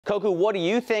Kokou, what do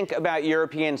you think about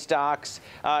European stocks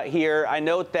here? I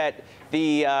note that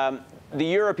the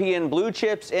European blue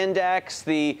chips index,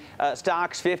 the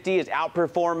Stocks 50, is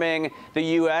outperforming the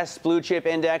U.S. blue chip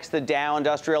index, the Dow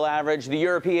Industrial Average. The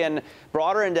European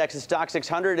broader index, the Stock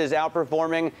 600, is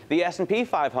outperforming the S&P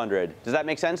 500. Does that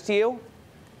make sense to you?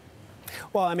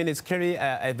 Well, I mean, it's clearly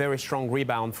a very strong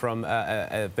rebound from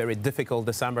a very difficult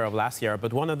December of last year.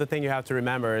 But one of the things you have to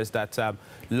remember is that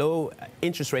low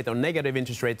interest rate or negative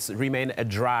interest rates remain a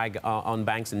drag on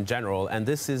banks in general. And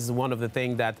this is one of the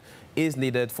things that is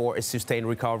needed for a sustained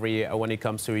recovery when it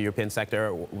comes to the European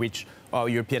sector, or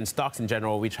European stocks in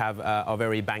general, which are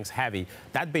very banks heavy.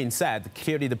 That being said,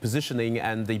 clearly the positioning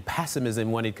and the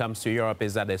pessimism when it comes to Europe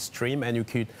is at a extreme, and you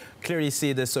could clearly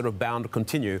see this sort of bound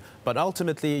continue. But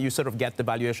ultimately, you sort of get the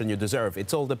valuation you deserve.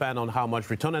 It's all depend on how much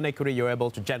return on equity you're able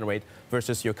to generate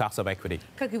versus your cost of equity.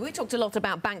 Kokou, we talked a lot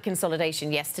about bank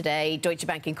consolidation yesterday. Deutsche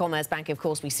Bank and Commerzbank, of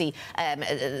course, we see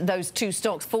those two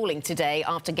stocks falling today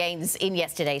after gains in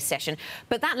yesterday's session.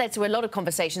 But that led to a lot of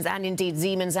conversations, and indeed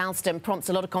Siemens Alstom prompts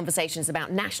a lot of conversations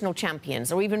about national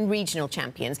champions or even regional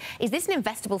champions. Is this an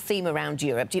investable theme around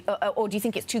Europe, or do you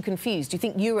think it's too confused? Do you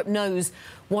think Europe knows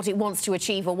what it wants to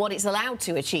achieve or what it's allowed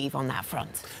to achieve on that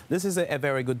front? This is a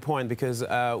very good point, because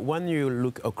when you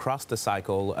look across the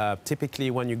cycle,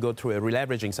 typically when you go through a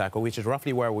releveraging cycle, which is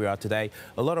roughly where we are today,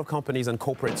 a lot of companies and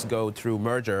corporates go through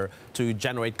merger to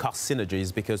generate cost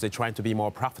synergies because they're trying to be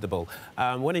more profitable.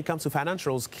 When it comes to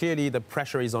financials, clearly the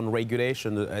pressure is on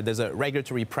regulation. There's a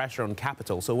regulatory pressure on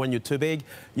capital. So when you're too big,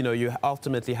 you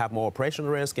ultimately have more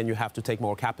operational risk and you have to take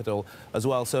more capital as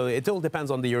well. So it all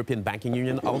depends on the European Banking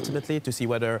Union ultimately to see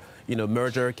whether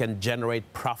merger can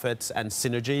generate profits and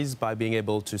synergies by being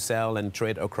able to sell and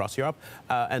trade across Europe.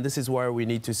 And this is where we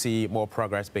need to see more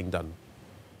progress being done.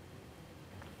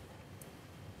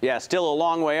 Yeah, still a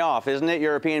long way off, isn't it,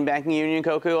 European Banking Union,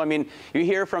 Kokou? I mean, you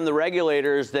hear from the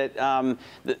regulators that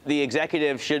the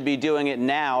executives should be doing it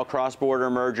now,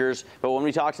 cross-border mergers. But when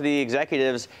we talk to the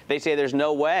executives, they say there's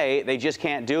no way, they just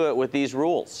can't do it with these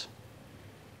rules.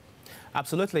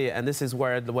 Absolutely, and this is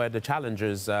where the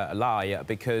challenges lie,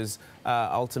 because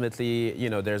ultimately,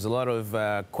 there's a lot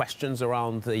of questions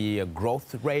around the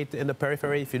growth rate in the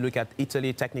periphery. If you look at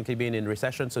Italy technically being in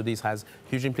recession, so this has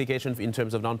huge implications in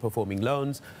terms of non-performing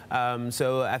loans.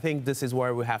 So I think this is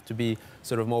where we have to be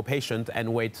sort of more patient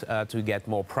and wait to get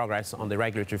more progress on the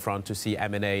regulatory front to see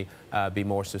M&A be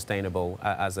more sustainable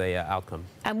as an outcome.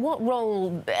 And what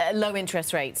role low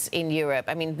interest rates in Europe?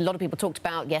 I mean, a lot of people talked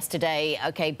about yesterday,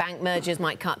 okay, bank mergers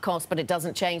might cut costs, but it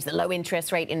doesn't change the low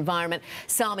interest rate environment.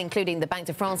 Some, including the Bank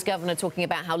de France governor, talking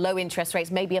about how low interest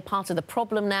rates may be a part of the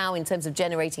problem now in terms of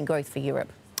generating growth for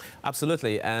Europe.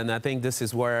 Absolutely, and I think this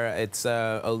is where it's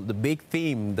the big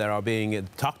theme that are being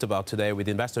talked about today with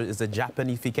investors is the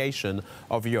Japanification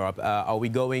of Europe. Are we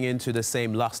going into the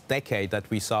same last decade that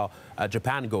we saw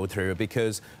Japan go through?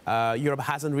 Because Europe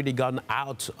hasn't really gone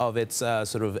out of its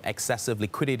sort of excessive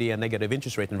liquidity and negative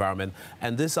interest rate environment,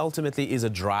 and this ultimately is a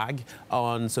drag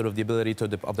on sort of the ability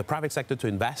of the private sector to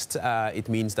invest. It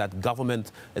means that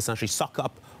government essentially suck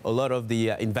up a lot of the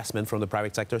investment from the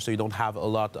private sector, so you don't have a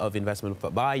lot of investment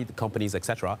by companies,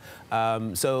 etc.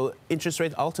 So interest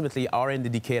rates ultimately are an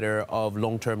indicator of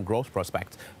long-term growth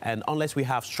prospects, and unless we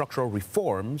have structural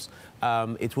reforms,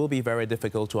 it will be very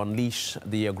difficult to unleash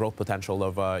the growth potential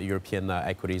of European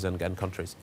equities and countries.